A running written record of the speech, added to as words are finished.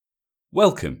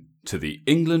Welcome to the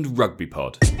England Rugby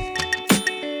Pod.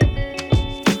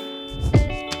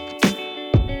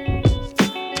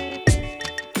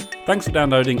 Thanks for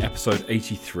downloading episode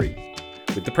 83.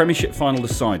 With the Premiership final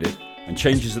decided and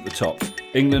changes at the top,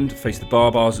 England face the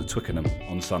Barbars at Twickenham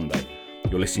on Sunday.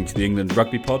 You're listening to the England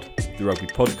Rugby Pod, the rugby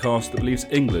podcast that believes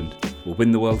England will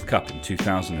win the World Cup in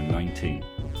 2019.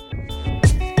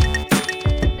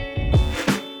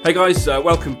 Hey guys,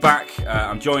 welcome back.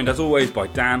 I'm joined as always by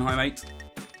Dan. Hi mate.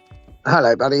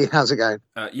 Hello buddy, how's it going?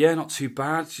 Yeah, not too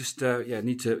bad. Just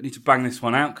need to bang this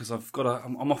one out because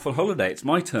I'm off on holiday. It's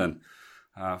my turn.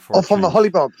 Off on the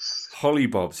Hollybobs.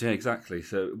 Hollybobs, yeah, exactly.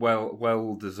 So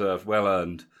well deserved, well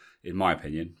earned, in my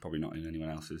opinion. Probably not in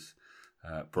anyone else's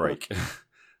break.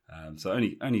 So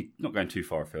only not going too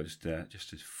far afield. Just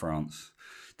to France,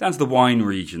 down to the wine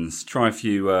regions. Try a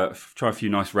few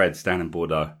nice reds down in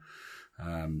Bordeaux.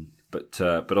 But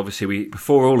obviously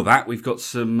before all of that, we've got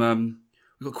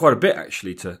quite a bit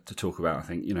actually to talk about. I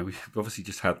think we've obviously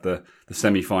just had the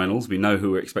semi-finals. We know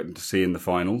who we're expecting to see in the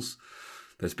finals.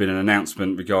 There's been an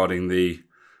announcement regarding the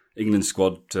England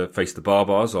squad to face the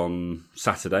Barbars on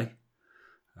Saturday,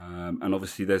 and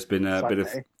obviously there's been a bit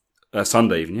of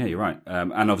Sunday even. Yeah, you're right.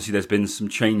 And obviously there's been some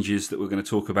changes that we're going to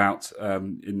talk about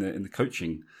in the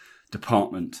coaching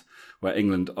department where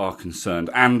England are concerned,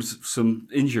 and some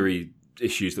injury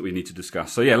issues that we need to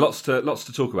discuss. So yeah, lots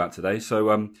to talk about today.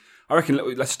 So I reckon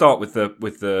let's start with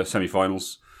the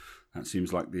semi-finals. That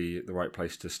seems like the right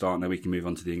place to start, and then we can move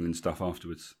on to the England stuff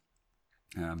afterwards.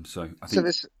 Sorry, mate. I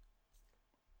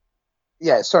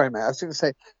was going to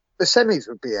say the semis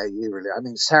would be AU really. I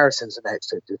mean, Saracens and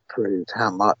Exeter just proved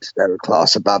how much they're a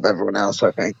class above everyone else.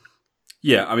 I think.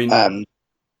 Yeah, I mean,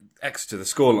 Exeter. The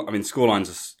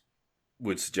scorelines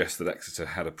would suggest that Exeter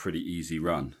had a pretty easy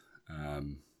run.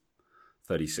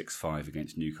 36-5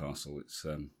 against Newcastle. It's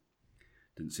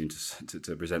didn't seem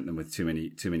to present them with too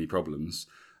many problems.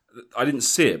 I didn't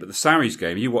see it, but the Sarries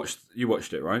game, you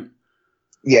watched it, right?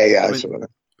 Yeah, I saw it.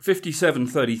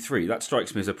 57-33, that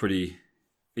strikes me as a pretty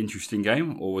interesting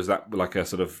game, or was that like a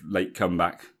sort of late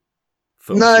comeback?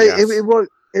 No,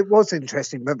 it was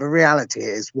interesting, but the reality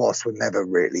is Wasps were never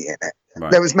really in it.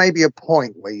 Right. There was maybe a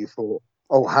point where you thought,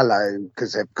 oh, hello,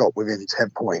 because they've got within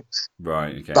 10 points.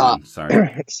 Right, okay. But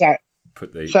sorry.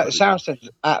 Saracens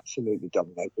absolutely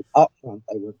dominated. Up front,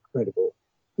 they were incredible.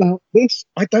 Now,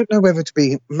 I don't know whether to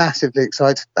be massively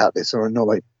excited about this or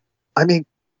annoyed. I mean,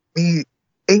 the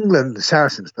England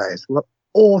Saracens players were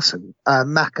awesome.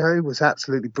 Mako was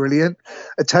absolutely brilliant.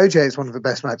 Itoje is one of the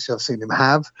best matches I've seen him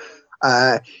have.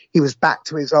 He was back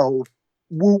to his old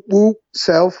whoop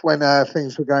self when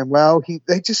things were going well.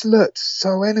 They just looked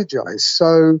so energised,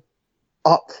 so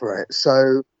up for it.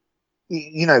 So,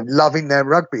 loving their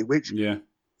rugby, which you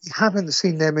haven't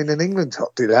seen them in an England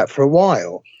top do that for a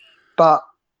while. But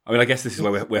I mean, I guess this is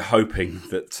where we're hoping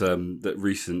that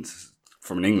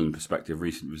from an England perspective,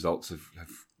 recent results have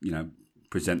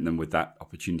present them with that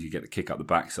opportunity to get the kick up the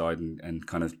backside and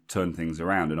kind of turn things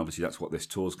around. And obviously that's what this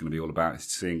tour is going to be all about, is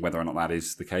seeing whether or not that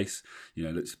is the case.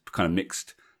 It's kind of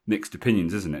mixed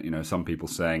opinions, isn't it? Some people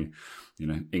saying,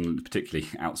 England, particularly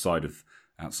outside of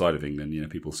England,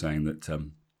 people saying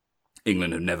that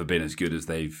England have never been as good as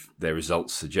their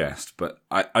results suggest. But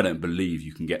I don't believe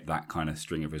you can get that kind of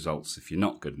string of results if you're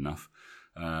not good enough.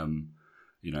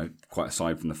 Quite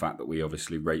aside from the fact that we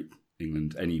obviously rate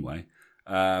England anyway.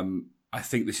 I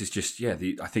think this is just,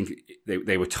 I think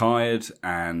they were tired,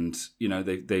 and,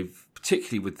 they've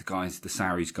particularly with the guys, the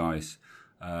Sarries guys,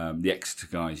 the Exeter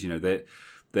guys,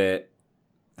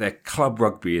 their club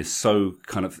rugby is so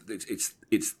kind of, it's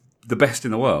the best in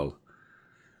the world.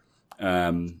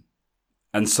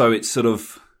 And so it's sort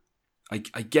of, I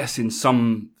guess in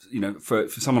some, for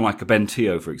someone like a Ben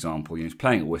Teo, for example, he's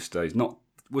playing at Worcester,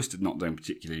 Worcester's not doing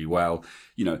particularly well.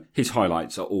 His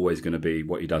highlights are always going to be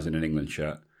what he does in an England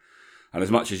shirt. And as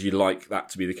much as you'd like that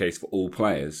to be the case for all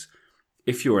players,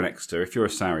 if you're an Exeter, if you're a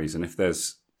Sarries, and if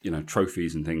there's,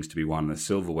 trophies and things to be won, there's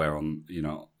silverware on,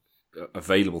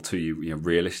 available to you,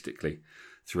 realistically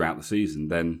throughout the season,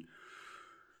 then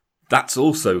that's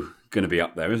also going to be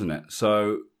up there, isn't it?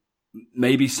 So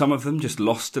maybe some of them just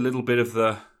lost a little bit of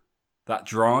that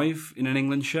drive in an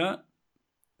England shirt.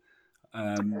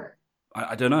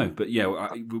 I don't know, but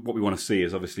what we want to see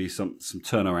is obviously some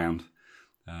turnaround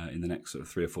in the next sort of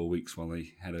 3 or 4 weeks while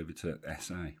they head over to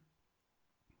SA.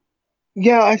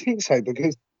 Yeah, I think so,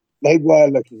 because they were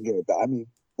looking good. I mean,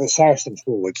 the Saracen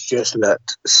forwards just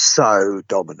looked so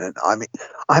dominant. I mean,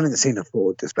 I haven't seen a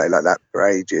forward display like that for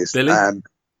ages.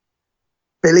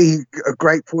 Billy, a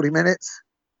great 40 minutes.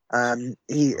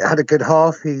 He had a good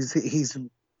half. He's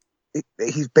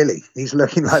Billy. He's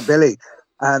looking like Billy.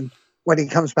 when he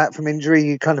comes back from injury,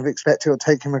 you kind of expect it'll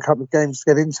take him a couple of games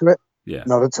to get into it. Yeah.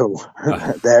 Not at all.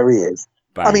 There he is.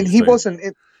 I mean, he wasn't.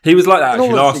 He was like that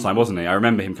actually last time, wasn't he? I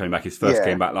remember him coming back his first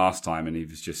game back last time, and he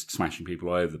was just smashing people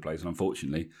all over the place. And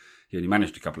unfortunately, he only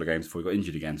managed a couple of games before he got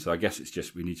injured again. So I guess it's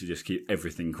just we need to just keep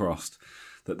everything crossed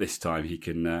that this time he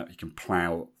can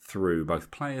plough through both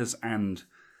players and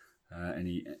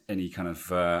any kind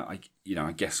of I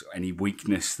guess any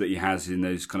weakness that he has in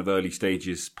those kind of early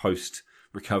stages post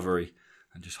recovery,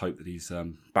 and just hope that he's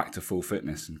back to full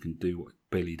fitness and can do what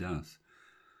Billy does.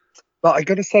 But I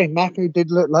got to say, Mako did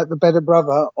look like the better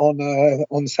brother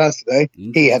on Saturday.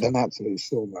 He had an absolute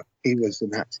stormer. He was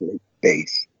an absolute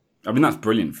beast. I mean, that's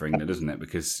brilliant for England, isn't it?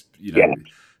 Because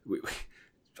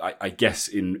I guess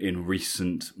in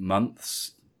recent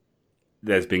months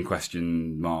there's been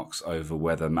question marks over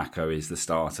whether Mako is the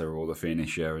starter or the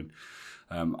finisher, and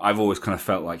I've always kind of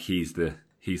felt like he's the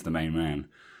main man.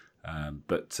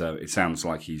 But it sounds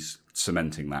like he's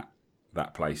cementing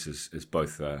that place as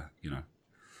both the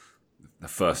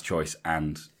first choice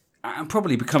and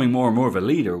probably becoming more and more of a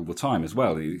leader all the time as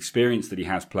well. The experience that he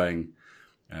has playing,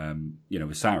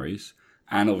 with Sarries,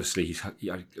 and obviously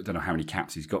I don't know how many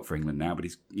caps he's got for England now, but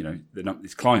he's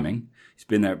climbing. He's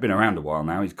been around a while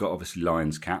now. He's got obviously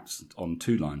Lions caps on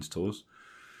 2 Lions tours,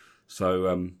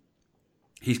 so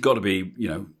he's got to be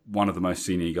one of the most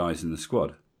senior guys in the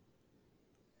squad.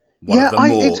 One of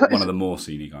the more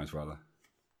senior guys, rather.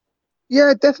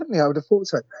 Yeah, definitely. I would have thought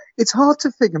so. It's hard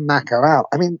to figure Mako out.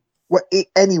 I mean,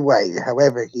 anyway,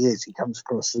 however he is, he comes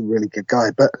across as a really good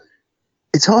guy. But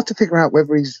it's hard to figure out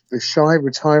whether he's the shy,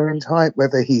 retiring type,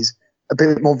 whether he's a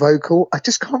bit more vocal. I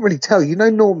just can't really tell.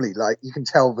 Normally, like you can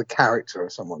tell the character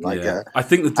of someone like I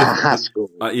think Haskell.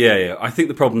 I think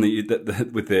the problem with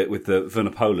the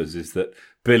Vunipolas is that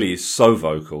Billy is so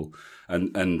vocal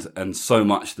and so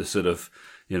much the sort of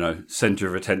centre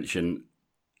of attention,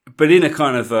 but in a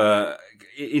kind of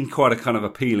in quite a kind of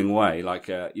appealing way. Like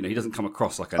he doesn't come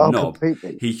across like a knob.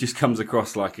 Completely. He just comes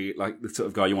across like the sort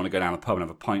of guy you want to go down the pub and have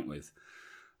a pint with.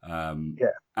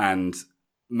 And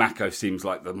Mako seems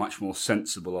like the much more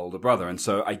sensible older brother, and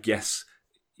so I guess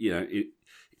it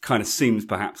kind of seems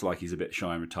perhaps like he's a bit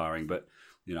shy and retiring, but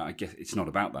I guess it's not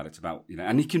about that. It's about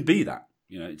and he can be that.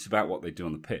 It's about what they do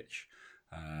on the pitch.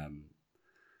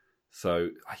 So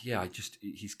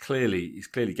he's clearly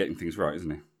getting things right,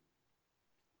 isn't he?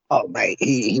 Oh mate,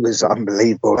 he was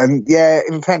unbelievable, and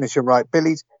in fairness, you're right.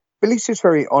 Billy's just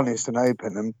very honest and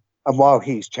open, and while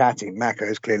he's chatting,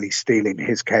 Mako's clearly stealing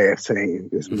his KFC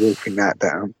and just wolfing that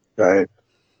down. So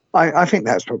I think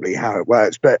that's probably how it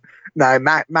works. But no,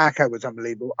 Mako was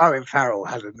unbelievable. Owen Farrell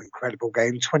had an incredible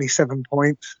game, 27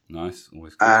 points. Nice,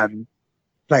 always good.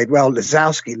 Played well.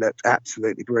 Lazowski looked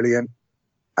absolutely brilliant.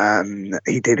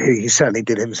 He certainly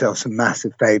did himself some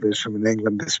massive favours from an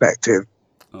England perspective.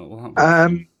 Oh well,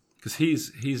 because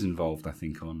he's involved, I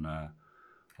think, on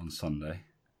Sunday.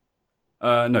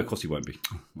 No, of course he won't be.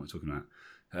 What am I talking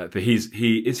about? But is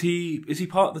he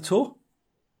part of the tour?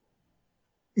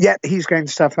 Yeah, he's going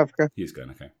to South Africa. He's going,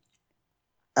 okay.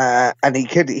 And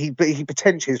he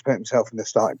potentially has put himself in the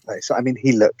starting place. I mean,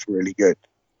 he looked really good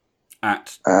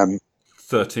at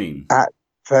 13. At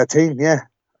 13, yeah.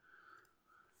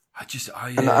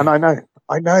 And I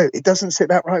know it doesn't sit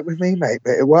that right with me, mate,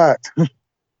 but it worked.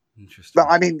 Interesting. But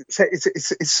I mean,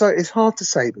 it's hard to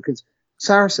say because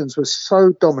Saracens was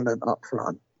so dominant up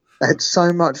front. They had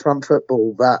so much front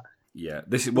football that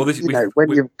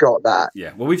you've got that.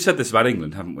 Yeah, well, we've said this about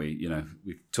England, haven't we?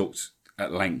 We've talked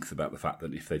at length about the fact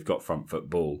that if they've got front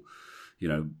football,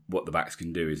 what the backs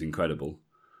can do is incredible.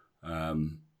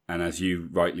 And as you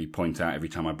rightly point out every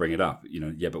time I bring it up,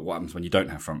 but what happens when you don't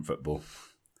have front football?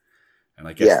 And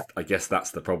I guess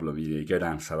that's the problem. You go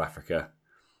down to South Africa,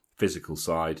 physical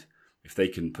side. If they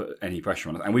can put any pressure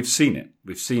on us, and we've seen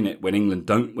it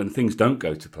when things don't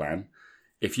go to plan.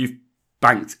 If you've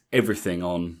banked everything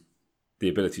on the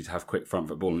ability to have quick front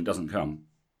foot ball and it doesn't come,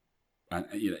 and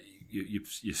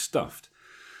you're stuffed.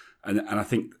 And I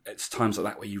think it's times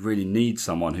like that where you really need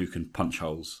someone who can punch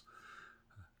holes.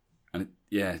 And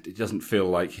it doesn't feel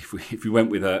like if we went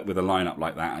with a lineup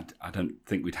like that, I don't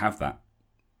think we'd have that.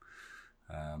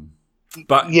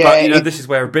 But this is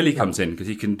where Billy comes in because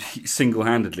he can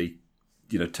single-handedly,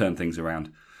 turn things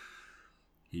around.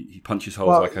 He punches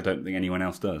holes like I don't think anyone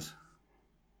else does.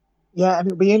 Yeah, and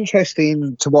it'll be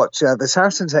interesting to watch the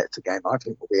Saracens-Hector game. I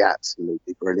think will be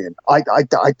absolutely brilliant. I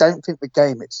don't think the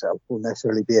game itself will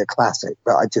necessarily be a classic,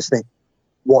 but I just think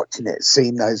watching it,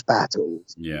 seeing those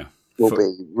battles, will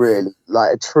be really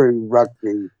like a true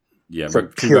rugby. Yeah,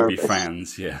 true rugby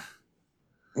fans. Yeah.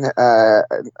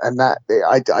 and that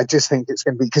I just think it's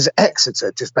going to be because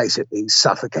Exeter just basically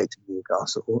suffocated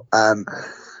Newcastle.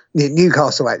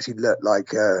 Newcastle actually looked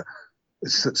like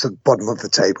sort of bottom of the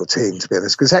table team, to be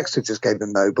honest, because Exeter just gave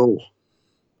them no ball.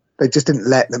 They just didn't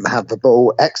let them have the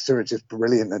ball. Exeter are just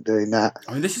brilliant at doing that.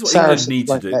 I mean, this is what England need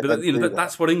to do, but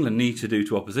that's what England need to do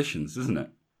to oppositions, isn't it?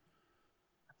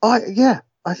 Yeah,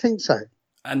 I think so.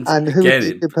 And who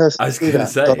again, I was going to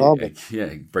say,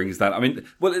 it brings that. I mean,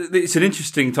 well, it's an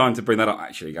interesting time to bring that up,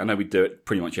 actually. I know we do it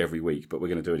pretty much every week, but we're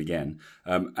going to do it again.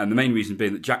 And the main reason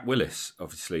being that Jack Willis,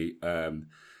 obviously,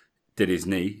 did his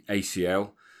knee,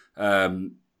 ACL.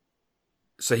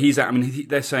 So he's out. I mean,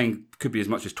 they're saying could be as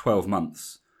much as 12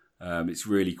 months. It's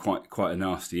really quite a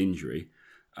nasty injury.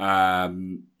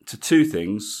 So two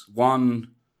things.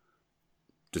 One,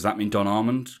 does that mean Don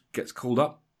Armand gets called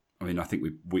up? I mean, I think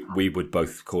we would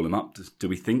both call him up. Do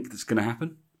we think that's going to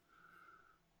happen?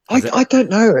 I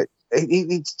don't know.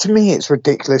 To me, it's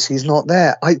ridiculous. He's not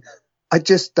there. I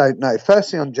just don't know.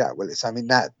 Firstly, on Jack Willis, I mean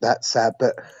that's sad,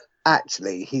 but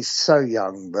actually, he's so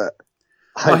young. But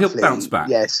he'll bounce back.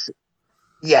 Yes,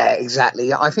 yeah,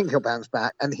 exactly. I think he'll bounce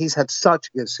back, and he's had such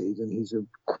a good season. He's a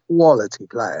quality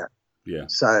player. Yeah.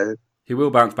 So he will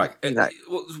bounce back.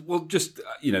 Well, just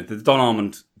the Don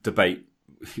Armand debate.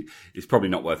 It's probably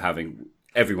not worth having.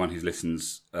 Everyone who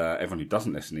listens, everyone who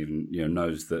doesn't listen, even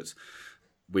knows that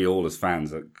we all as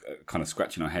fans are kind of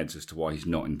scratching our heads as to why he's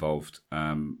not involved.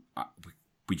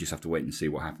 We just have to wait and see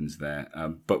what happens there.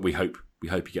 But we hope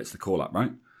he gets the call up,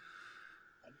 right?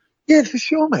 Yeah, for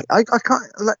sure, mate. I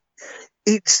can't.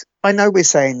 I know we're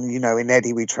saying in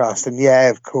Eddie we trust, and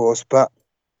yeah, of course, but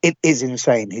it is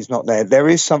insane he's not there. There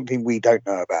is something we don't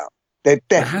know about. There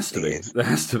has to be. There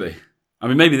has to be. I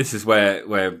mean, maybe this is where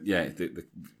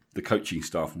the coaching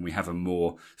staff, when we have a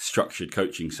more structured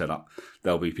coaching setup,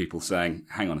 there'll be people saying,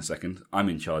 hang on a second, I'm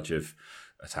in charge of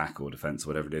attack or defence or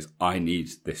whatever it is. I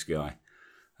need this guy.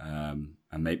 And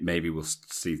maybe we'll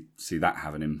see that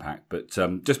have an impact. But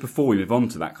just before we move on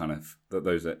to that kind of,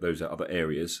 those other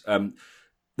areas,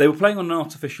 they were playing on an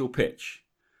artificial pitch.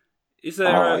 Is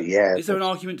there an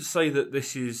argument to say that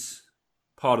this is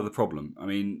part of the problem? I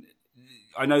mean,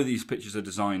 I know these pitches are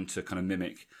designed to kind of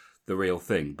mimic the real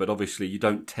thing, but obviously you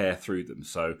don't tear through them.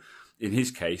 So in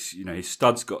his case, his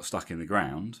studs got stuck in the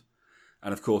ground,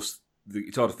 and of course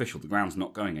it's artificial. The ground's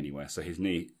not going anywhere. So his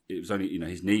knee, it was only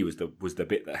his knee was the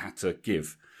bit that had to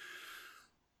give.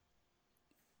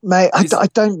 Mate, I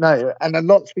don't know, and a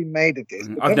lot's been made of this.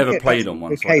 I've never played on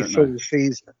one, so I don't know.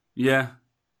 Season. Yeah.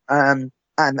 And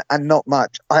not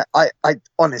much. I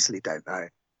honestly don't know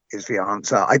is the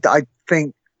answer. I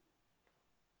think.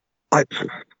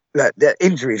 The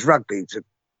injuries, rugby's a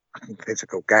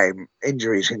physical game.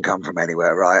 Injuries can come from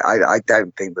anywhere, right? I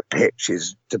don't think the pitch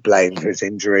is to blame for his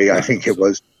injury. No, I think it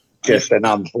was just an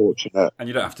unfortunate. And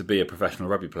you don't have to be a professional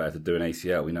rugby player to do an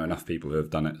ACL. We know enough people who have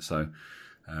done it. So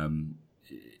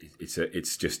it's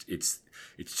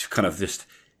kind of just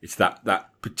that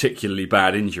particularly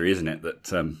bad injury, isn't it?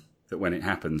 That when it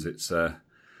happens, it's a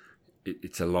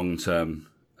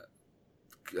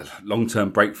long-term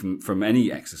break from any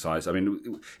exercise. I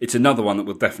mean, it's another one that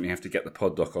we'll definitely have to get the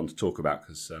pod doc on to talk about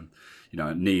because,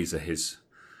 knees are his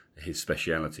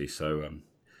speciality. So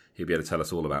he'll be able to tell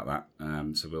us all about that.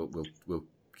 So we'll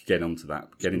get into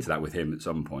that with him at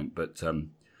some point. But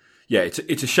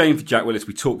it's a shame for Jack Willis.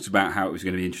 We talked about how it was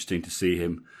going to be interesting to see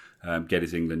him get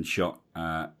his England shot.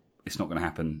 It's not going to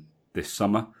happen this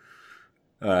summer.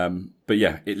 But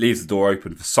yeah, it leaves the door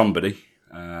open for somebody.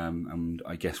 And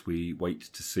I guess we wait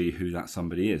to see who that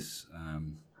somebody is.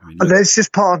 There's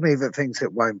just part of me that thinks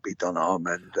it won't be Don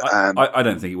Armand. I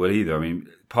don't think it will either. I mean,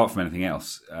 apart from anything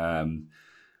else, Don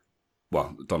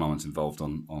Armand's involved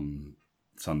on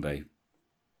Sunday,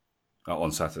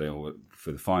 on Saturday, or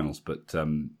for the finals. But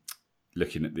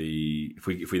looking at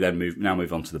if we then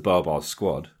move on to the Barbars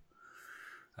squad,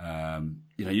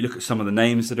 you look at some of the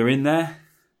names that are in there.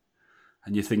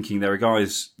 And you're thinking there are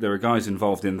guys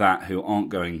involved in that who aren't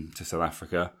going to South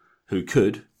Africa, who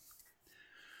could.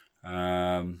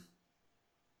 So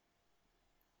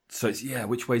it's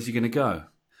which way is he going to go?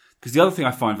 Because the other thing I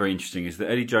find very interesting is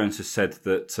that Eddie Jones has said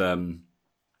that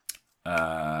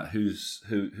who's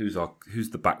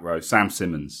the back row? Sam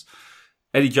Simmonds.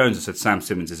 Eddie Jones has said Sam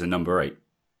Simmonds is a number 8,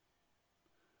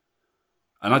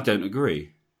 and I don't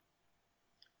agree.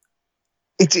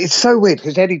 It's so weird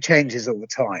because Eddie changes all the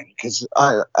time. Because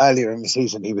earlier in the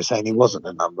season he was saying he wasn't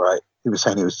a number 8. He was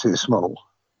saying he was too small.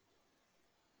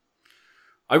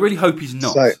 I really hope he's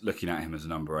not looking at him as a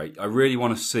number 8. I really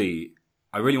want to see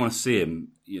him,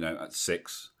 at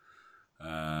 6.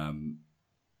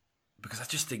 because I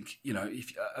just think,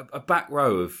 if a back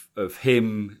row of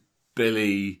him,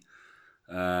 Billy,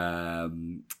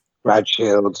 Brad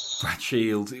Shields.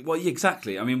 Well, yeah,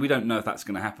 exactly. I mean, we don't know if that's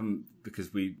going to happen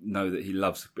because we know that he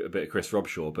loves a bit of Chris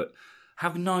Robshaw. But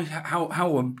how nice,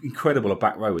 how incredible a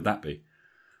back row would that be?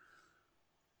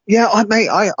 Yeah,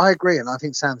 I agree, and I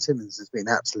think Sam Simmonds has been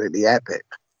absolutely epic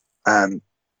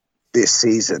this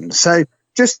season. So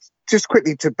just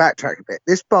quickly to backtrack a bit,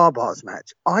 this Barbars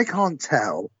match, I can't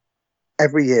tell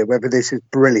every year whether this is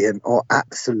brilliant or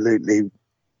absolutely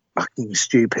fucking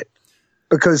stupid,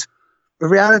 because the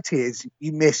reality is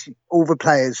you miss all the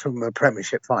players from a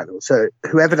Premiership final. So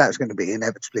whoever that's going to be,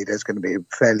 inevitably there's going to be a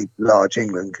fairly large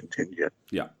England contingent.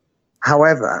 Yeah.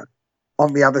 However,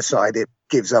 on the other side, it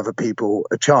gives other people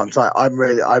a chance. I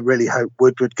really hope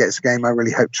Woodward gets a game. I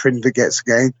really hope Trinder gets a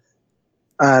game.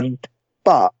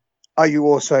 But are you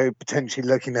also potentially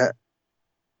looking at,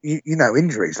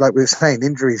 injuries? Like we were saying,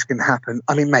 injuries can happen.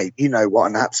 I mean, mate, you know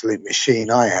what an absolute machine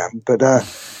I am. But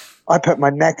I put my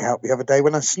neck out the other day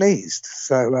when I sneezed.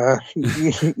 So,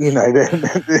 these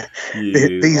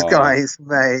guys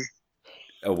may...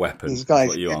 A weapon. These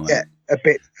guys get a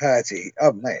bit hurty.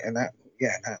 Oh, mate, an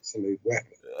absolute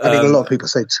weapon. I mean, a lot of people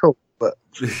say tool, but...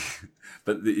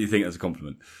 but you think that's a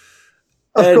compliment.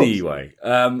 Of anyway,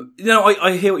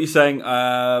 I hear what you're saying.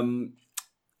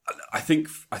 I think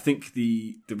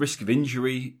the risk of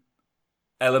injury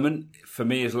element for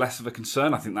me is less of a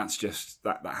concern. I think that's just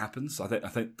that happens. I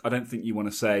don't think you want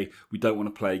to say we don't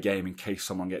want to play a game in case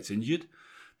someone gets injured,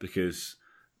 because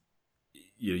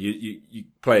you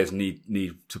players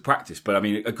need to practice. But I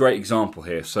mean, a great example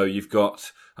here. So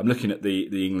I'm looking at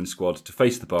the England squad to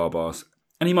face the Barbars,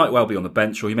 and he might well be on the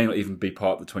bench, or he may not even be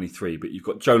part of the 23. But you've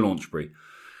got Joe Launchbury.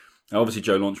 Now, obviously,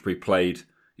 Joe Launchbury played.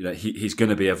 He's going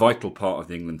to be a vital part of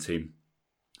the England team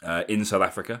in South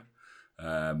Africa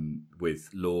with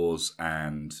Laws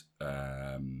and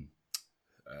who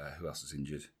else is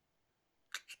injured?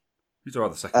 Who's our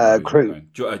other second? Cruz.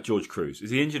 George Cruz.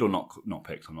 Is he injured or not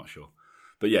picked? I'm not sure.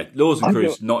 But yeah, Laws and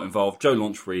Cruz not involved. Joe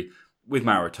Launchbury with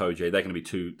Maro Itoje, they're going to be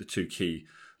the two key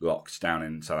locks down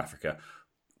in South Africa.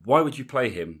 Why would you play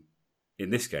him in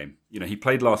this game? He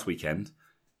played last weekend.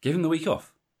 Give him the week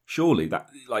off. Surely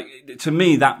to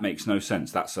me that makes no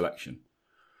sense, that selection.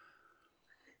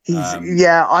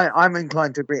 I'm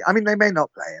inclined to agree. I mean, they may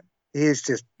not play him. He is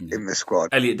just in the squad.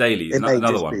 Elliot Daly is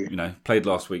another one. Played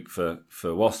last week for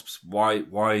Wasps. Why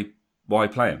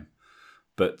play him?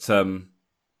 But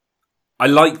I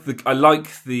like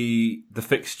the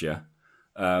fixture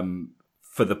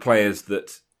for the players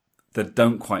that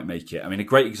don't quite make it. I mean, a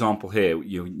great example here.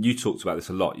 You talked about this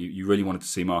a lot. You really wanted to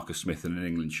see Marcus Smith in an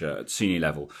England shirt at senior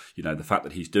level. The fact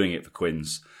that he's doing it for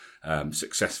Quins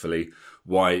successfully.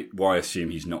 Why assume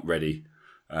he's not ready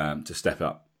to step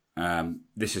up?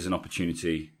 This is an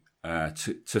opportunity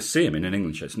to see him in an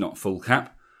England shirt. It's not full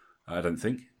cap, I don't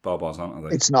think. Barbars aren't, are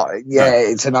they? It's not. Yeah, no.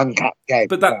 It's an uncapped game.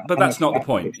 But that's not the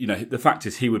point. The fact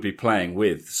is he would be playing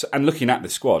with, and looking at the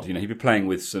squad, he'd be playing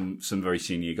with some very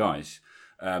senior guys.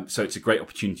 So it's a great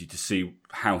opportunity to see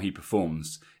how he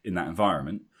performs in that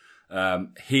environment.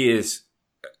 He is,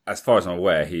 as far as I'm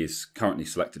aware, he is currently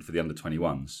selected for the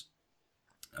under-21s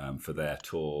for their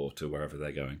tour to wherever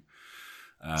they're going.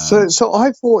 So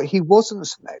I thought he wasn't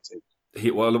selected.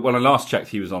 When I last checked,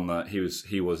 he was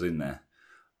he was in there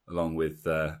along with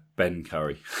Ben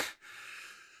Curry,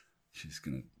 which is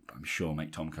going to, I'm sure,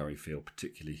 make Tom Curry feel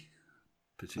particularly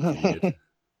good.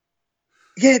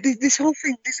 Yeah, this whole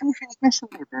thing's messing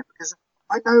me a bit, because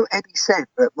I know Eddie said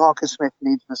that Marcus Smith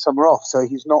needs the summer off, so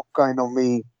he's not going on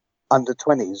the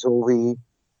under-20s or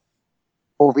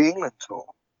the England tour.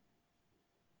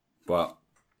 Well,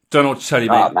 don't know what to tell you,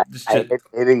 mate.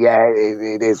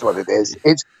 It is what it is.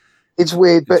 It's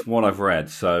weird, but it's what I've read.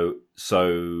 So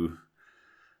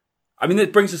I mean,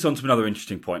 it brings us on to another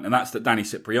interesting point, and that's that Danny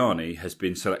Cipriani has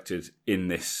been selected in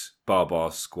this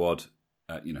Barbars squad,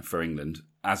 for England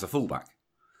as a fullback.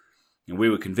 And we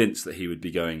were convinced that he would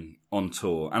be going on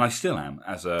tour, and I still am,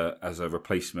 as a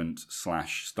replacement /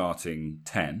 starting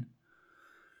 10.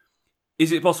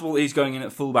 Is it possible that he's going in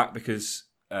at fullback because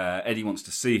Eddie wants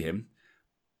to see him,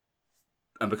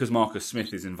 and because Marcus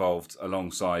Smith is involved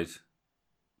alongside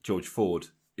George Ford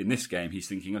in this game? He's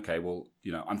thinking, okay, well,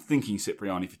 I'm thinking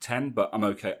Cipriani for 10, but I'm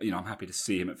okay. I'm happy to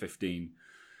see him at 15.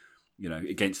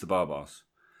 Against the Barbars.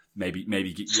 Maybe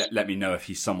let me know if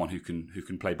he's someone who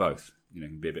can play both.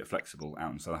 Can be a bit flexible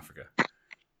out in South Africa.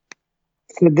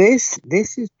 So this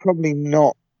is probably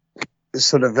not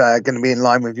sort of going to be in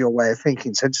line with your way of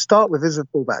thinking. So to start with, as a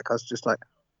fullback, I was just like,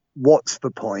 what's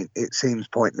the point? It seems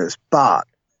pointless. But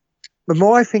the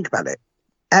more I think about it,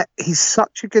 he's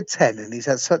such a good 10 and he's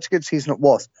had such a good season at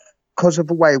Wasp because of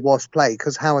the way Wasp play,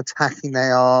 because how attacking they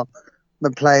are,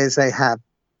 the players they have.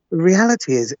 The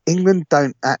reality is England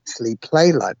don't actually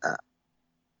play like that.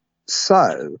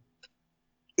 So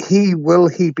will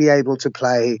he be able to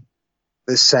play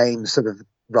the same sort of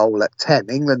role at 10?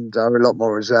 England are a lot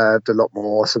more reserved, a lot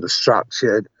more sort of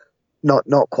structured, not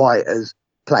quite as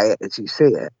play it as you see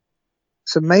it.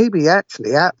 So maybe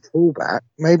actually at fullback,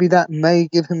 maybe that may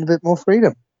give him a bit more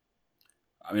freedom.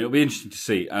 I mean, it'll be interesting to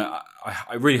see. I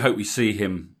really hope we see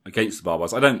him against the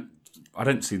Barbars. I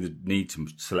don't see the need to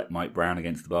select Mike Brown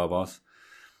against the Barbars.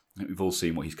 I think we've all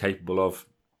seen what he's capable of.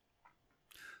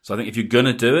 So I think if you're going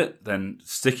to do it, then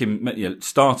stick him,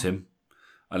 start him.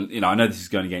 And I know this is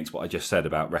going against what I just said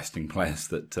about resting players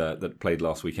that played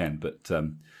last weekend, but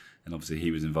and obviously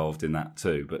he was involved in that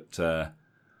too. But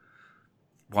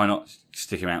why not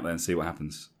stick him out there and see what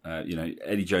happens?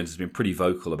 Eddie Jones has been pretty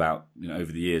vocal about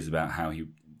over the years about how he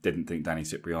didn't think Danny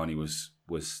Cipriani was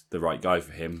the right guy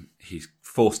for him. He's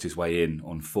forced his way in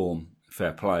on form,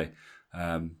 fair play.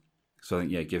 So I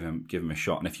think give him a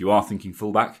shot. And if you are thinking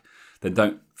fullback, then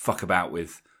don't fuck about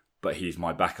with, but he's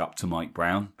my backup to Mike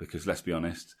Brown, because let's be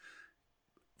honest,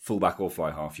 fullback or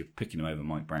fly half, you're picking him over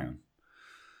Mike Brown.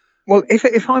 Well,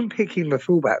 if I'm picking the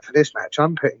fullback for this match,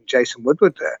 I'm putting Jason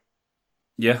Woodward there.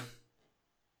 Yeah.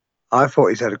 I thought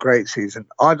he's had a great season.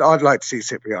 I'd like to see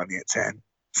Cipriani at 10.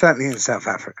 Certainly in South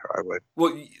Africa, I would.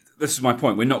 Well, this is my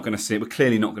point. We're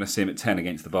clearly not going to see him at 10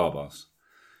 against the Barbars.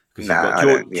 Because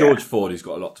you've got George Ford, who's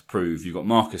got a lot to prove. You've got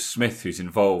Marcus Smith, who's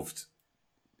involved,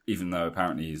 even though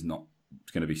apparently he's not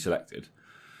going to be selected.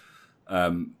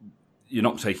 You're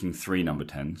not taking 3 number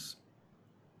 10s.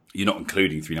 You're not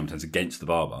including 3 number 10s against the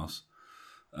Barbars.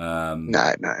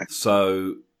 No.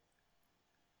 So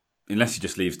unless he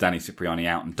just leaves Danny Cipriani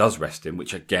out and does rest him,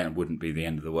 which again wouldn't be the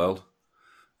end of the world,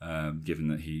 given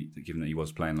that he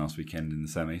was playing last weekend in the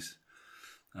semis.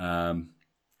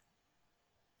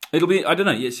 It'll be, I don't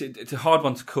know, it's a hard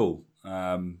one to call.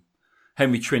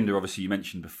 Henry Trinder, obviously you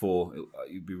mentioned before,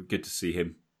 it'd be good to see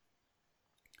him.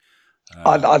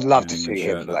 I'd love to see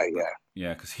him play, yeah.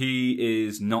 Yeah, because he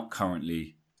is not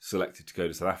currently selected to go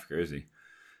to South Africa, is he?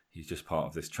 He's just part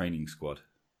of this training squad.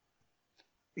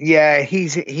 Yeah,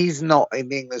 he's not in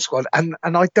the England squad, and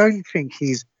I don't think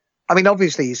he's. I mean,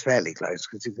 obviously he's fairly close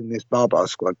because he's in this Barbar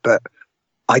squad, but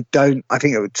I think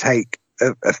it would take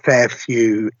a fair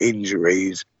few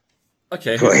injuries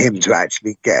for him to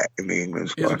actually get in the England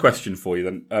squad. Here's a question for you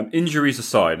then: injuries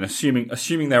aside, and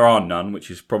assuming there are none,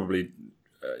 which is probably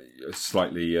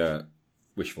slightly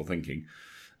wishful thinking,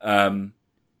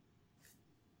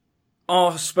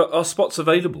 are spots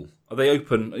available? Are they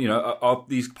open? Are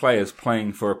these players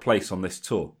playing for a place on this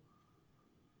tour?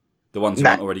 The ones who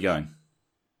aren't already going?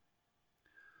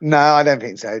 No, I don't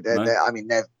think so. No?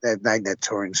 They've named their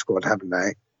touring squad, haven't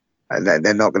they? And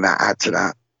they're not going to add to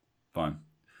that. Fine.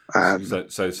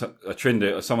 So a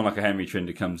Trinder, someone like a Henry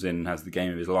Trinder comes in and has the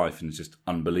game of his life and is just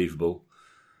unbelievable.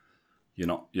 You're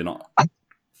not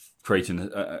creating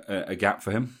a gap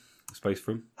for him. Space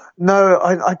for him? No,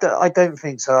 I don't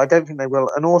think so. I don't think they will.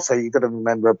 And also, you've got to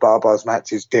remember a Barbar's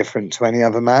match is different to any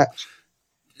other match.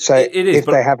 So it is, if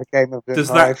they have a game of their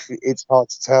life, it's hard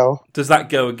to tell. Does that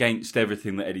go against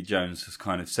everything that Eddie Jones has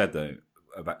kind of said, though,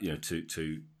 about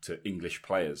to English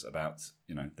players about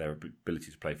their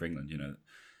ability to play for England?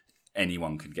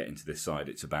 Anyone can get into this side.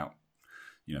 It's about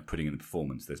putting in the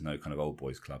performance. There's no kind of old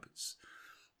boys club. It's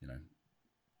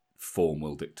form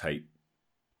will dictate.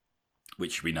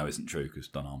 Which we know isn't true because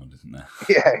Don Armand isn't there.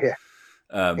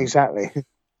 Yeah. Exactly.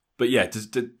 But yeah,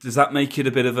 does that make it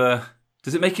a bit of a?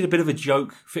 Does it make it a bit of a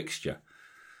joke fixture?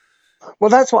 Well,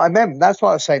 that's what I meant. That's what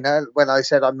I was saying when I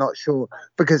said I'm not sure,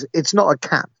 because it's not a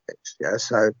cap fixture.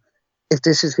 So if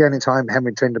this is the only time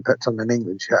Henry Trinder puts on an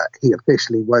England shirt, he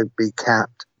officially won't be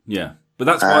capped. Yeah, but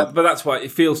that's why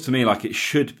it feels to me like it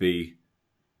should be.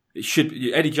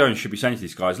 Eddie Jones should be saying to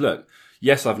these guys, "Look,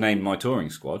 yes, I've named my touring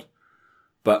squad,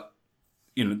 but."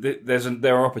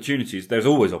 There are opportunities. There's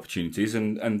always opportunities,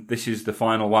 and this is the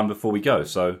final one before we go.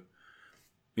 So,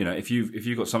 if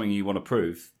you've got something you want to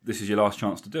prove, this is your last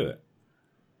chance to do it.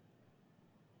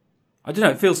 I don't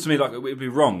know. It feels to me like it would be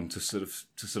wrong to sort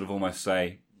of almost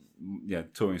say,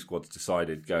 touring squad's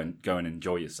decided, go and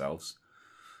enjoy yourselves.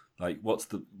 Like, what's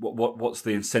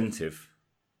the incentive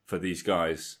for these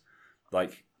guys?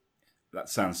 Like. That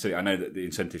sounds silly. I know that the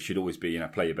incentive should always be,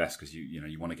 play your best because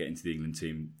you want to get into the England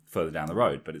team further down the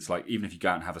road. But it's like, even if you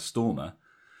go out and have a stormer,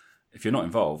 if you're not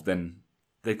involved, then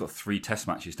they've got 3 test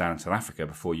matches down in South Africa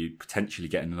before you potentially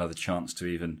get another chance to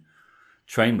even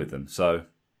train with them. So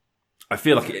I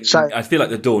feel like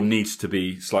the door needs to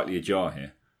be slightly ajar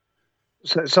here.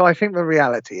 So I think the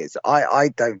reality is, I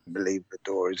don't believe the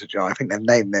door is ajar. I think they've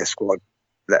named their squad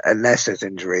that unless there's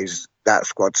injuries, that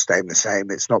squad's staying the same.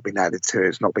 It's not been added to.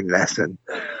 It's not been lessened.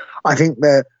 I think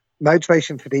the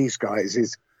motivation for these guys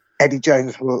is Eddie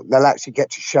Jones they'll actually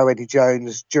get to show Eddie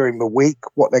Jones during the week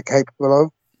what they're capable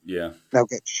of. Yeah. They'll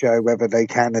get to show whether they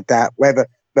can adapt,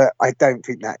 but I don't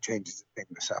think that changes the thing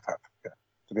with South Africa,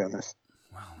 to be honest.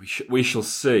 Well, we shall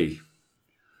see.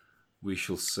 We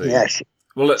shall see. Yes.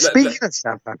 Well, speaking of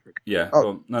South Africa. Yeah.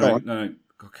 Oh, no.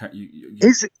 Okay,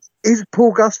 Is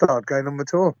Paul Gustard going on the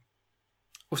tour?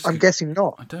 I'm guessing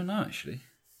not. I don't know, actually.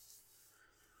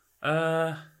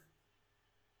 No,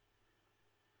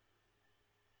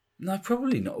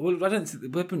 probably not. Well, I don't think there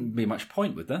wouldn't be much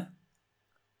point, would there?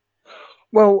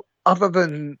 Well, other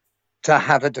than to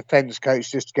have a defence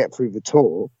coach just to get through the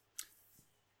tour.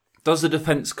 Does the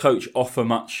defence coach offer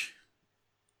much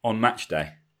on match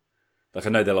day? Like, I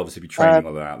know they'll obviously be training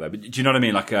while they're out there, but do you know what I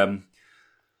mean? Like, I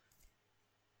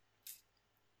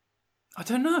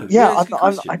don't know. Yeah,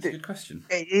 it's a good question.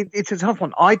 It's a tough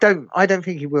one. I don't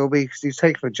think he will be, because he's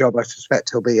taken a job. I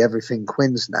suspect he'll be everything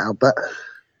Quins now. But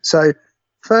so,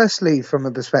 firstly, from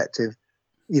a perspective,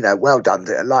 well done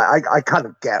to it. Like, I kind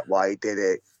of get why he did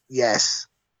it. Yes,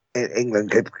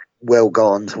 England will go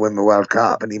on to win the World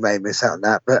Cup, and he may miss out on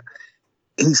that. But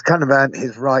he's kind of earned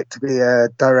his right to be a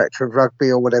director of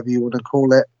rugby, or whatever you want to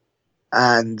call it,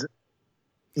 and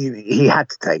he had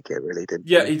to take it, really, didn't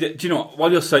he? Yeah, he did. Do you know what?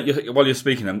 While you're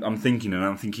speaking, I'm thinking,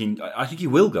 I think he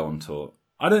will go on tour.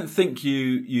 I don't think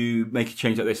you make a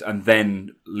change like this and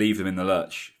then leave them in the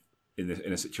lurch in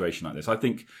a situation like this. I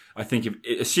think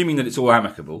assuming that it's all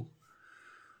amicable,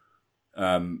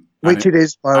 which it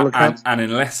is by all accounts, and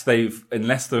unless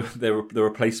the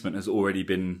replacement has already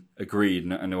been agreed,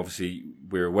 and obviously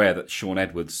we're aware that Shaun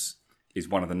Edwards is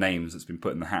one of the names that's been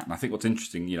put in the hat. And I think what's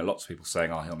interesting, lots of people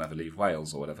saying, he'll never leave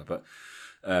Wales or whatever, but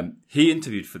he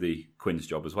interviewed for the Quins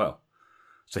job as well.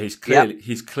 So he's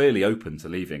clearly open to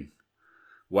leaving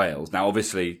Wales. Now,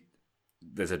 obviously,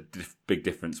 there's a big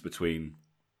difference between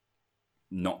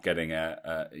not getting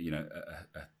a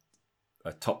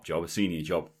top job, a senior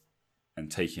job,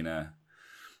 and taking a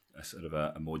sort of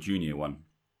a more junior one.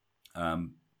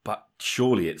 But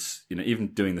surely it's, even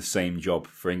doing the same job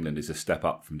for England is a step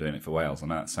up from doing it for Wales. I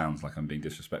know that sounds like I'm being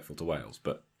disrespectful to Wales,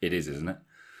 but it is, isn't it?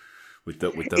 With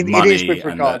the money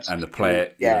and the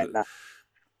player. Yeah.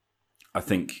 I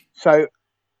think. So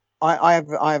I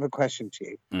have a question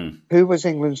to you. Who was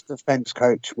England's defence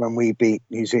coach when we beat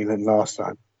New Zealand last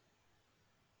time?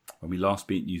 When we last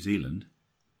beat New Zealand?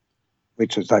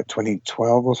 Which was like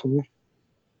 2012 or something.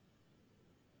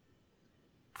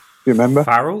 Do you remember?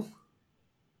 Farrell?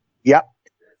 Yeah.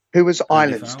 Who was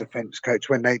Ireland's defence coach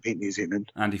when they beat New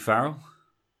Zealand? Andy Farrell.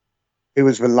 Who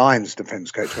was the Lions defence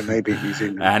coach when they beat New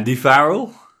Zealand? Andy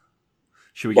Farrell.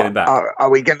 Should we get him back? Are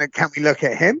we going to? Can we look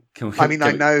at him?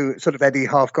 I know sort of Eddie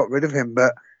half got rid of him,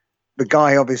 but the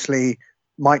guy obviously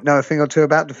might know a thing or two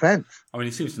about defence. I mean,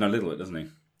 he seems to know a little bit, doesn't he?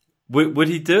 Would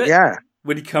he do it? Yeah.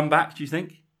 Would he come back? Do you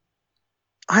think?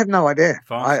 I have no idea.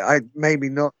 I maybe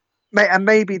not. And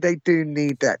maybe they do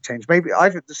need that change.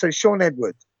 So Shaun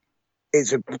Edwards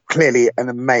is clearly an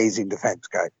amazing defence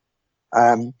coach.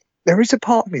 There is a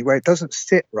part of me where it doesn't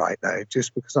sit right, though,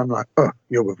 just because I'm like,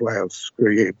 you're with Wales,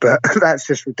 screw you. But that's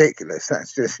just ridiculous.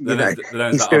 That's just, he's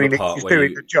doing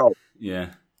the job.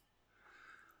 Yeah.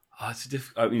 I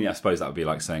suppose that would be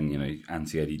like saying,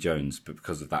 anti-Eddie Jones, but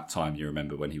because of that time you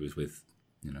remember when he was with,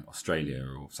 Australia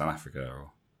or South Africa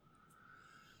or...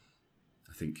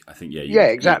 I think, yeah,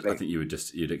 exactly. I think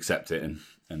you'd accept it,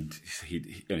 and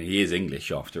he is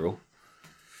English after all.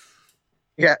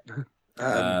 Yeah.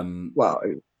 Well,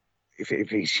 if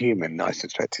he's human, I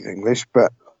suspect he's English,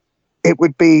 but it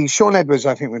would be Shaun Edwards.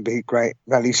 I think would be great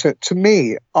value. So to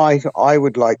me, I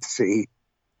would like to see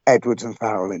Edwards and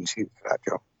Farrell interviewed for that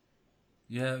job.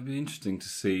 Yeah, it'd be interesting to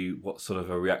see what sort of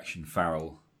a reaction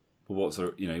Farrell, or what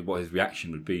sort of what his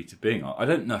reaction would be to being. I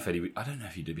don't know if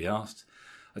he'd be asked.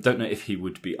 I don't know if he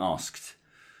would be asked.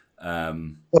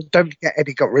 Well, don't forget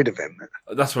Eddie got rid of him.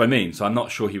 That's what I mean. So I'm not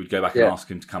sure he would go back and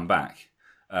ask him to come back.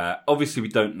 Obviously, we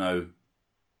don't know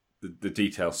the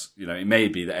details. It may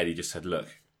be that Eddie just said, "Look,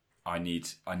 I need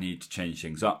to change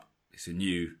things up. It's a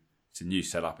new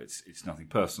setup. It's nothing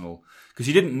personal." Because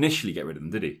he didn't initially get rid of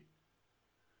them, did he?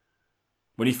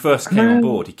 When he first came on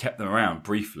board, he kept them around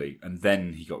briefly, and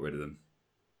then he got rid of them.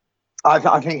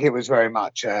 I think it was very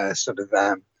much sort of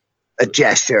a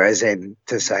gesture, as in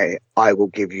to say, I will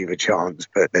give you the chance,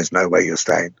 but there's no way you're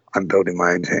staying. I'm building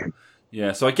my own team.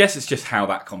 Yeah, so I guess it's just how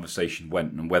that conversation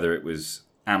went and whether it was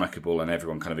amicable and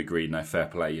everyone kind of agreed, no, fair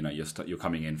play, you're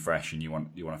coming in fresh and you want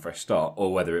a fresh start,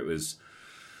 or whether it was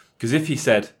because if he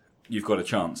said you've got a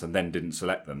chance and then didn't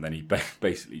select them, then he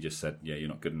basically just said, yeah, you're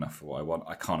not good enough for what I want.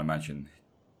 I can't imagine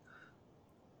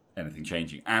anything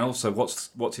changing. And also,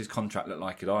 what's his contract look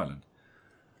like at Ireland?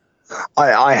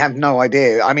 I have no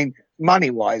idea. I mean,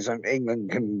 money-wise,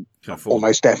 England can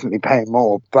almost definitely pay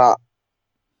more, but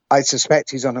I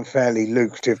suspect he's on a fairly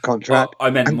lucrative contract. I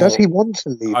meant and more, does he want to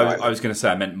leave Ireland? I was going to say,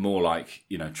 I meant more like,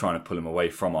 trying to pull him away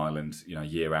from Ireland, a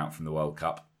year out from the World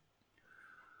Cup.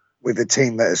 With a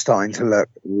team that is starting to look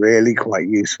really quite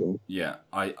useful. Yeah,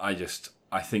 I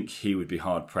think he would be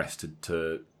hard pressed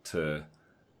to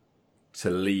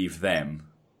leave them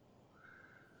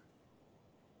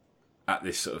at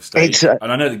this sort of stage.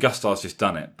 And I know that Gustard's just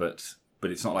done it, but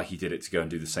it's not like he did it to go and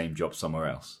do the same job somewhere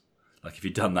else. Like if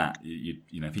he'd done that,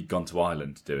 if he'd gone to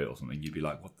Ireland to do it or something, you'd be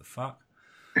like, what the fuck?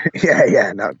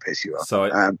 yeah, that would piss you off. So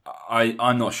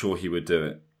I'm not sure he would do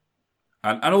it.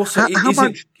 And also,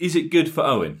 is it good for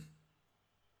Owen?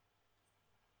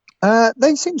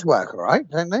 They seem to work all right,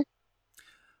 don't they?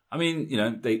 I mean,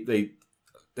 they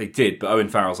did, but Owen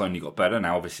Farrell's only got better.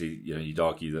 Now, obviously, you'd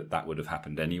argue that would have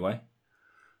happened anyway.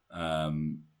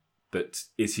 But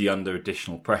is he under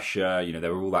additional pressure?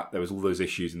 There was all those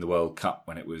issues in the World Cup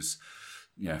when it was,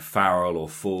 Farrell or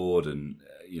Ford, and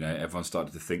everyone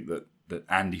started to think that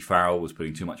Andy Farrell was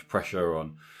putting too much pressure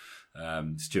on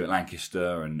Stuart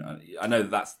Lancaster, and I know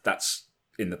that's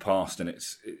in the past, and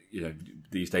it's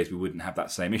these days we wouldn't have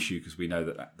that same issue because we know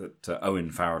that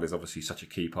Owen Farrell is obviously such a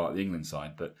key part of the England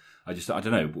side. But I don't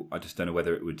know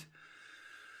whether it would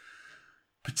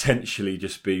potentially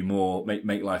just be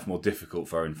make life more difficult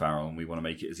for Owen Farrell, and we want to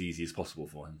make it as easy as possible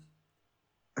for him.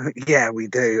 Yeah, we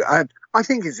do. I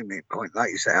think it's a moot point,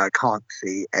 like you say. I can't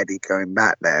see Eddie going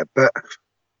back there, but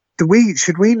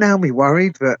should we now be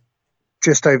worried that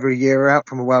just over a year out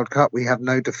from a World Cup we have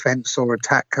no defence or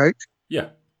attack coach? Yeah,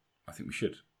 I think we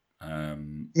should.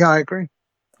 Yeah, I agree.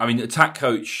 I mean, attack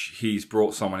coach, he's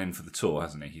brought someone in for the tour,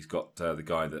 hasn't he? He's got the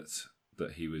guy that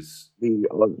he was... The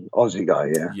Aussie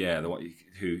guy, yeah. Yeah, the one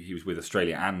who he was with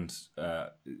Australia and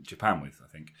Japan with, I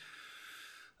think.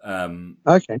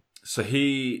 Okay. So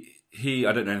he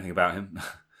I don't know anything about him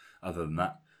other than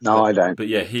that. No, I don't. But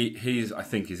yeah, he's I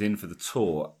think is in for the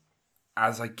tour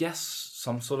as I guess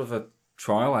some sort of a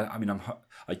trial.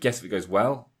 I guess if it goes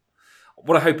well.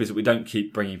 What I hope is that we don't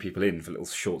keep bringing people in for little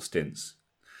short stints.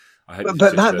 I hope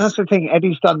but that's the thing.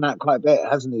 Eddie's done that quite a bit,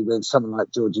 hasn't he? With someone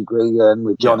like Georgie Gregan,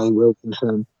 with Johnny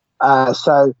Wilkinson.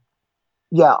 So,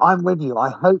 yeah, I'm with you. I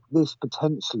hope this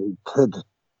potentially could,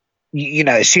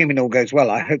 assuming all goes well,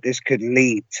 I hope this could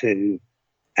lead to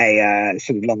a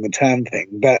sort of longer term thing.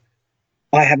 But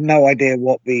I have no idea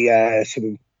what the sort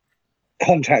of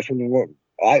contract from the.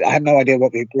 I have no idea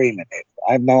what the agreement is.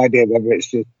 I have no idea whether it's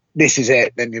just this is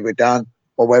it, then you were done,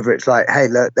 or whether it's like, hey,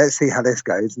 look, let's see how this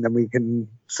goes, and then we can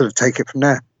sort of take it from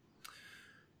there.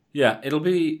 Yeah, it'll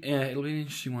be an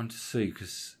interesting one to see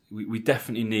because we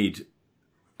definitely need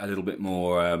a little bit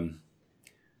more.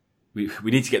 We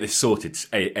need to get this sorted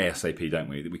ASAP, don't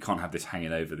we? We can't have this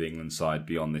hanging over the England side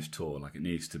beyond this tour. Like it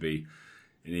needs to be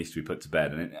put to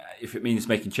bed. And if it means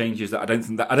making changes, I don't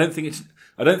think the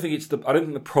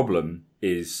problem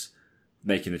is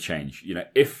making the change.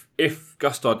 If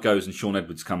Gustard goes and Sean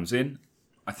Edwards comes in,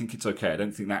 I think it's okay. I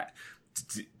don't think that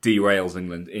derails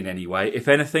England in any way. If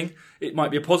anything, it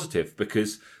might be a positive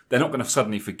because they're not going to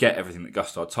suddenly forget everything that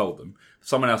Gustard told them.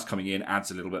 Someone else coming in adds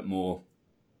a little bit more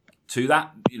to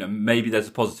that. Maybe there's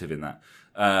a positive in that.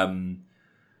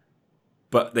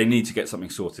 But they need to get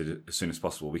something sorted as soon as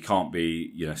possible. We can't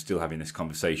be, still having this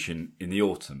conversation in the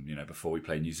autumn, before we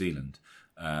play New Zealand.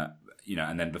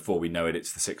 And then before we know it,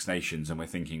 it's the Six Nations, and we're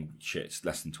thinking, shit, it's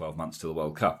less than 12 months to the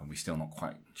World Cup, and we're still not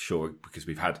quite sure because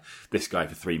we've had this guy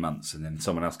for 3 months, and then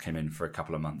someone else came in for a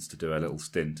couple of months to do a little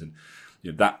stint, and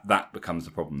that becomes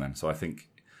the problem then. So I think,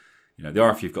 the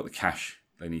RFU have got the cash.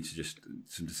 They need to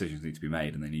some decisions need to be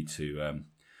made, and they need to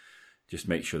just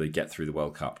make sure they get through the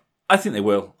World Cup. I think they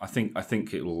will. I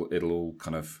think it'll all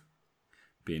kind of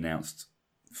be announced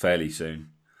fairly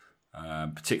soon,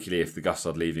 particularly if the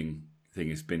Gustard leaving thing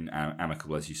has been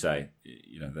amicable, as you say.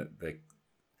 That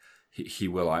he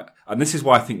will, and this is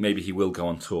why I think maybe he will go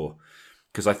on tour,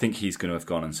 because I think he's going to have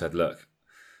gone and said, look,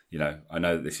 I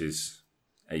know that this is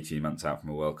 18 months out from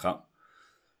a World Cup,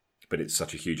 but it's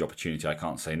such a huge opportunity, I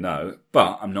can't say no,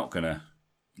 but I'm not going to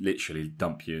literally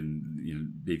dump you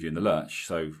and leave you in the lurch.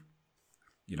 So,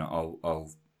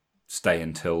 I'll stay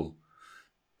until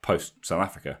post South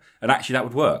Africa. And actually that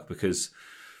would work because,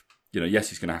 yes,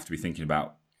 he's going to have to be thinking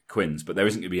about Quins, but there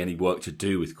isn't going to be any work to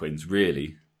do with Quins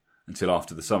really until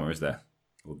after the summer, is there?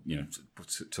 or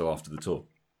till after the tour.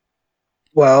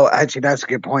 Well, actually, that's a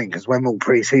good point, because when will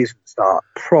pre-season start?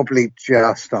 Probably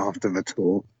just after the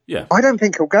tour. Yeah. I don't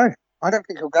think he'll go.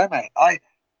 Mate. I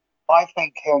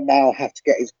think he'll now have to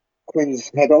get his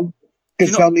Quinn's head on. Do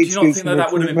you not think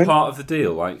that would have been part of the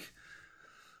deal? Like,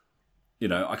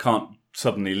 I can't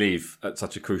suddenly leave at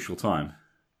such a crucial time.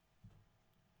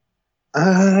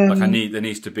 There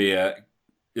needs to be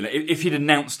if he'd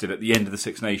announced it at the end of the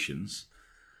Six Nations,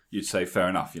 you'd say fair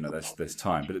enough. There's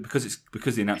time, but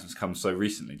because the announcements come so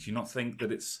recently, do you not think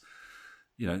that it's,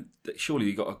 that surely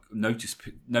you got a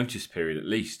notice period at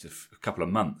least of a couple of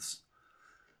months?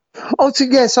 Oh, so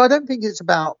yes, I don't think it's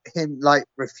about him like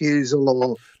refusal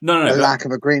or lack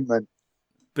of agreement.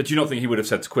 But do you not think he would have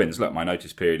said to Quins, look, my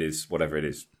notice period is whatever it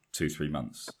is, 2-3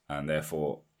 months, and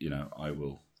therefore, I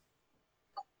will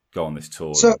go on this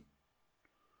tour? So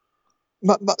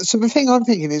the thing I'm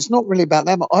thinking is not really about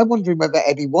them. I'm wondering whether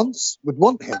Eddie would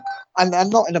want him,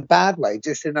 and not in a bad way,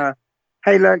 just in a,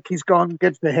 hey, look, he's gone,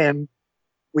 good for him.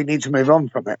 We need to move on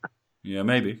from it. Yeah,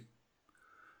 maybe.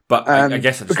 But I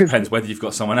guess it just depends whether you've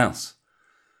got someone else.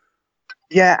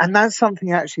 Yeah, and that's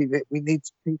something actually that we need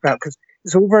to think about, because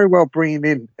it's all very well bringing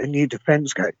in a new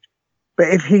defence coach, but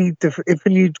if a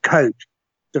new coach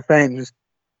defends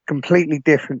completely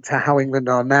different to how England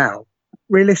are now,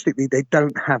 realistically, they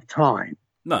don't have time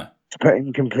to put in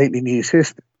a completely new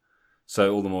system.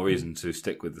 So all the more reason to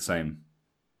stick with the same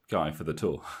guy for the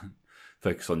tour.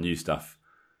 Focus on new stuff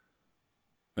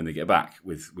when they get back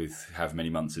with however many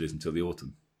months it is until the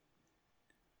autumn.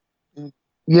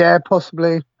 Yeah,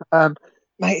 possibly.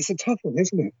 Mate, it's a tough one,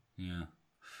 isn't it? Yeah.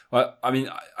 Well, I mean,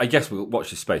 I guess we'll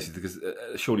watch this space, because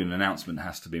surely an announcement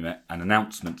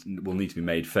will need to be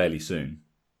made fairly soon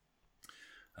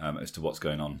as to what's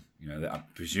going on.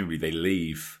 Presumably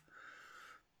the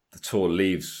tour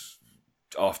leaves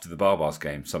after the Barbars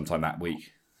game sometime that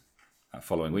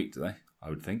following week, do they? I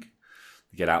would think.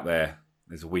 They get out there.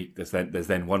 There's a week. There's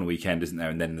then one weekend, isn't there?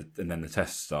 And then the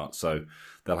tests start. So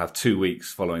they'll have 2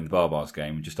 weeks following the Barbars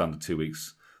game, just under 2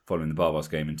 weeks following the Barbars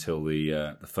game until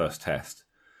the first test.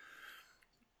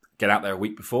 Get out there a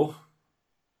week before.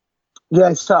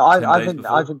 Yeah, so I think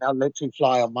they'll literally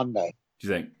fly on Monday. Do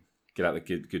you think? Get out the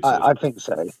good. I think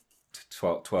so.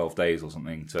 12 days or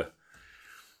something to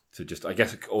just. I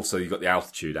guess also you've got the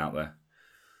altitude out there.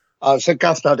 Oh, so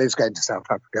Gustard is going to South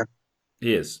Africa.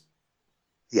 He is.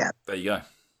 Yeah. There you go.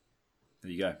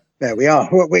 There we are.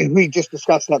 We just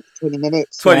discussed that for 20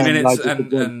 minutes. 20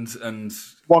 minutes and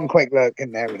one quick look,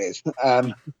 and there it is.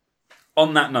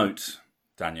 On that note,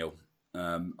 Daniel,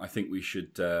 I think we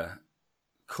should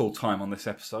call time on this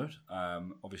episode.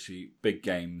 Obviously, big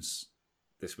games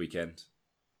this weekend,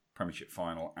 Premiership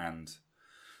final and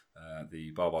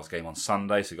the Barbars game on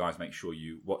Sunday. So, guys, make sure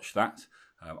you watch that.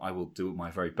 I will do my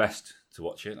very best to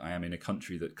watch it. I am in a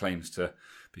country that claims to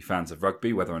be fans of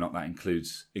rugby. Whether or not that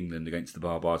includes England against the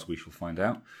Barbars, we shall find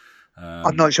out.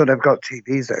 I'm not sure they've got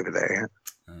TVs over there yet.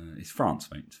 It's France,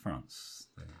 mate. It's France.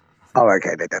 Oh,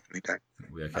 okay. They definitely don't.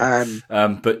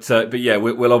 Okay. But yeah,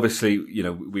 we'll obviously,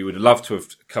 we would love to have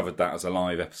covered that as a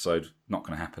live episode. Not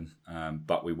going to happen.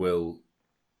 But we will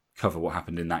cover what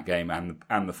happened in that game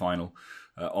and the final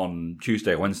on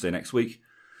Tuesday or Wednesday next week.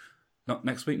 Not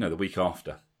next week, no, the week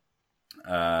after.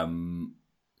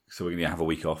 So we're going to have a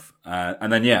week off,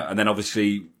 and then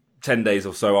obviously 10 days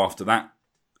or so after that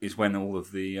is when all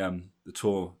of the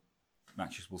tour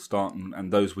matches will start,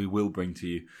 and those we will bring to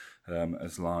you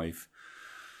as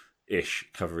live-ish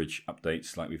coverage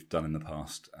updates like we've done in the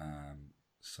past.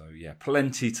 So yeah,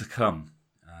 plenty to come.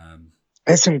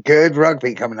 There's some good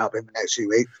rugby coming up in the next few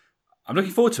weeks. I'm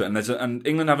looking forward to it, and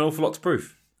England have an awful lot to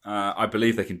prove. I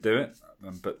believe they can do it,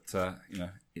 but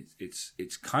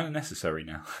it's kind of necessary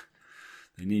now.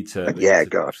 They need to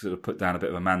sort of put down a bit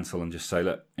of a mantle and just say,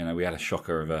 look, we had a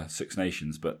shocker of Six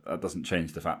Nations, but that doesn't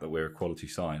change the fact that we're a quality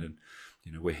side, and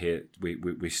we're here.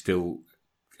 We still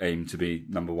aim to be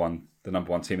the number one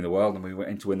team in the world, and we went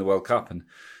in to win the World Cup, and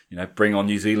bring on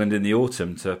New Zealand in the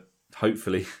autumn to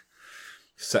hopefully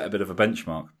set a bit of a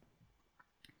benchmark.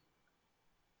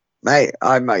 Mate,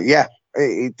 yeah.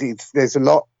 There's a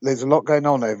lot going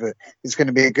on over. It's going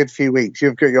to be a good few weeks.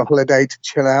 You've got your holiday to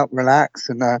chill out, relax,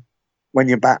 and when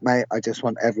you're back, mate, I just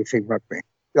want everything rugby.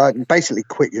 Basically,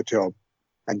 quit your job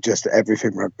and just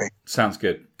everything rugby. Sounds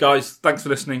good, guys. Thanks for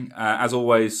listening. As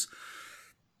always,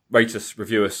 rate us,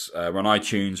 review us. We're on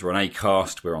iTunes, we're on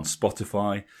Acast, we're on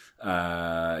Spotify.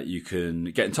 You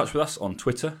can get in touch with us on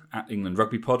Twitter at England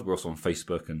Rugby Pod. We're also on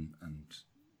Facebook and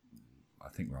I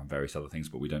think we're on various other things,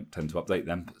 but we don't tend to update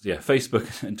them. But yeah,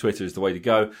 Facebook and Twitter is the way to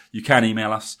go. You can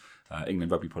email us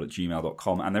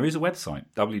englandrugbypod@gmail.com, and there is a website,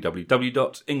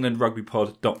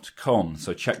 www.englandrugbypod.com,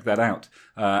 so check that out.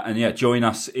 And yeah, join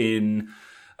us in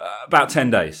about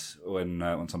 10 days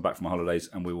once I'm back from my holidays,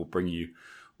 and we will bring you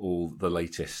all the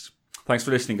latest. Thanks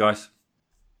for listening, guys.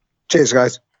 Cheers,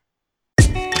 guys.